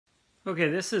Okay,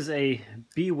 this is a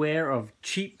beware of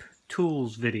cheap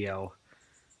tools video.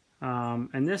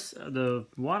 And the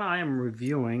one I am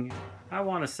reviewing, I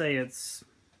want to say it's,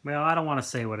 well, I don't want to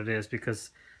say what it is because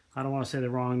I don't want to say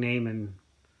the wrong name,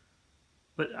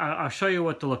 but I'll show you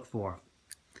what to look for.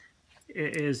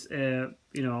 It is, goes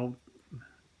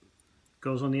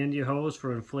on the end of your hose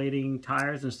for inflating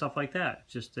tires and stuff like that.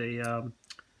 Just the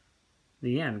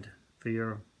end for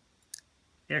your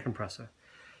air compressor.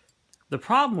 The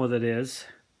problem with it is,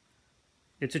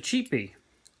 it's a cheapie.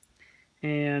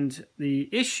 And the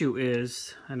issue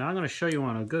is, and I'm going to show you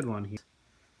on a good one here.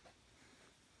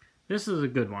 This is a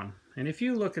good one. And if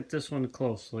you look at this one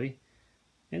closely,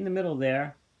 in the middle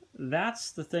there,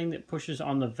 that's the thing that pushes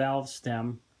on the valve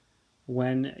stem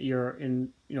when you're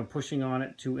pushing on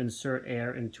it to insert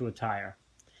air into a tire.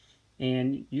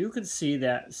 And you can see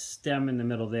that stem in the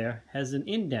middle there has an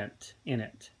indent in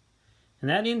it. And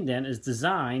that indent is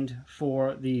designed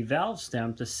for the valve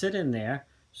stem to sit in there,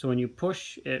 so when you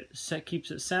push it, keeps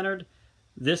it centered.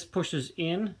 This pushes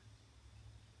in.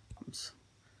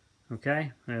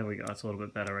 Okay, there we go. That's a little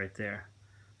bit better right there.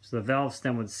 So the valve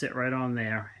stem would sit right on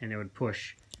there, and it would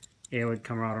push. Air would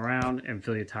come right around and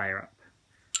fill your tire up.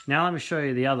 Now let me show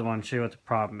you the other one, show you what the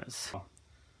problem is.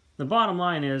 The bottom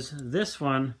line is, this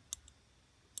one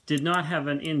did not have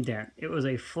an indent. It was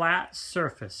a flat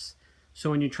surface. So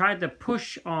when you tried to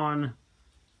push on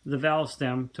the valve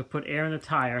stem to put air in the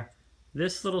tire,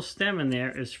 this little stem in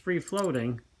there is free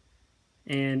floating,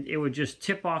 and it would just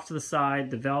tip off to the side.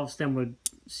 The valve stem would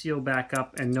seal back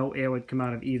up and no air would come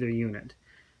out of either unit.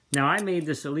 Now I made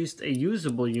this at least a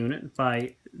usable unit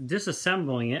by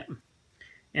disassembling it,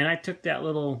 and I took that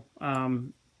little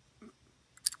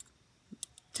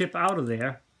tip out of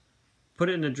there, put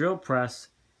it in a drill press,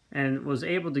 and was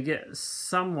able to get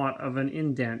somewhat of an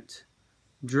indent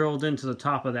drilled into the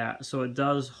top of that, so it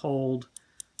does hold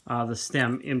the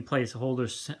stem in place,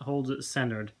 holds it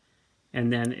centered,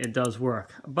 and then it does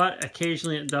work. But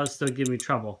occasionally it does still give me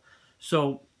trouble.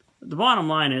 So the bottom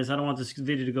line is, I don't want this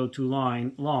video to go too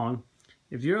long.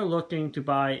 If you're looking to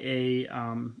buy a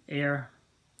air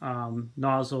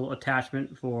nozzle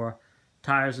attachment for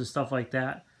tires and stuff like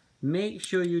that, make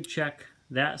sure you check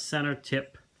that center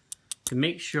tip to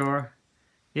make sure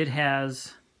it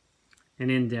has an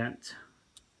indent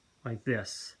like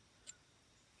this.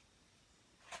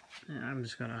 And I'm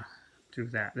just gonna do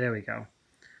that. There we go.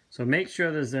 So make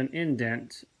sure there's an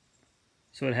indent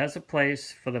so it has a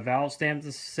place for the valve stem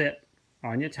to sit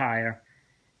on your tire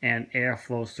and air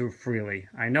flows through freely.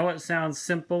 I know it sounds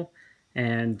simple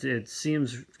and it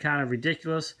seems kind of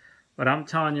ridiculous, but I'm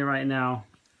telling you right now,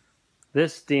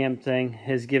 this damn thing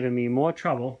has given me more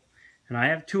trouble. And I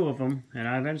have two of them, and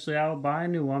eventually I will buy a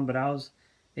new one, but I was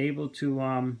able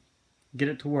to get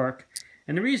it to work.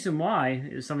 And the reason why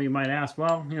is, some of you might ask,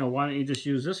 well, why don't you just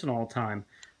use this one all the time?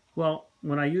 Well,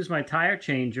 when I use my tire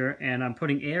changer and I'm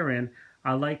putting air in,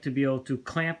 I like to be able to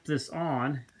clamp this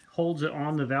on, holds it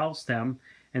on the valve stem,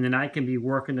 and then I can be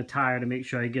working the tire to make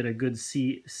sure I get a good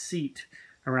seat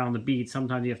around the bead.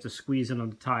 Sometimes you have to squeeze it on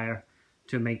the tire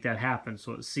to make that happen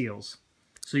so it seals.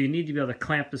 So you need to be able to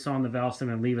clamp this on the valve stem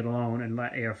and leave it alone and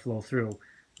let air flow through.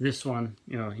 This one,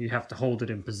 you have to hold it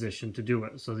in position to do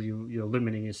it, so that you're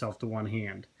limiting yourself to one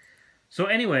hand. So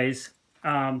anyways,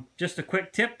 just a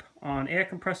quick tip on air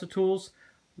compressor tools.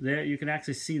 There you can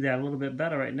actually see that a little bit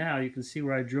better right now. You can see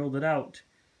where I drilled it out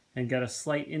and got a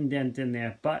slight indent in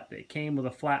there, but it came with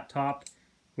a flat top,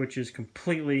 which is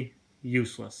completely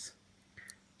useless.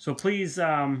 So please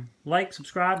like,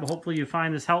 subscribe. Hopefully you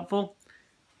find this helpful.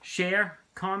 Share,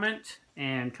 comment,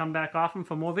 and come back often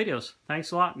for more videos.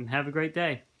 Thanks a lot and have a great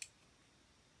day.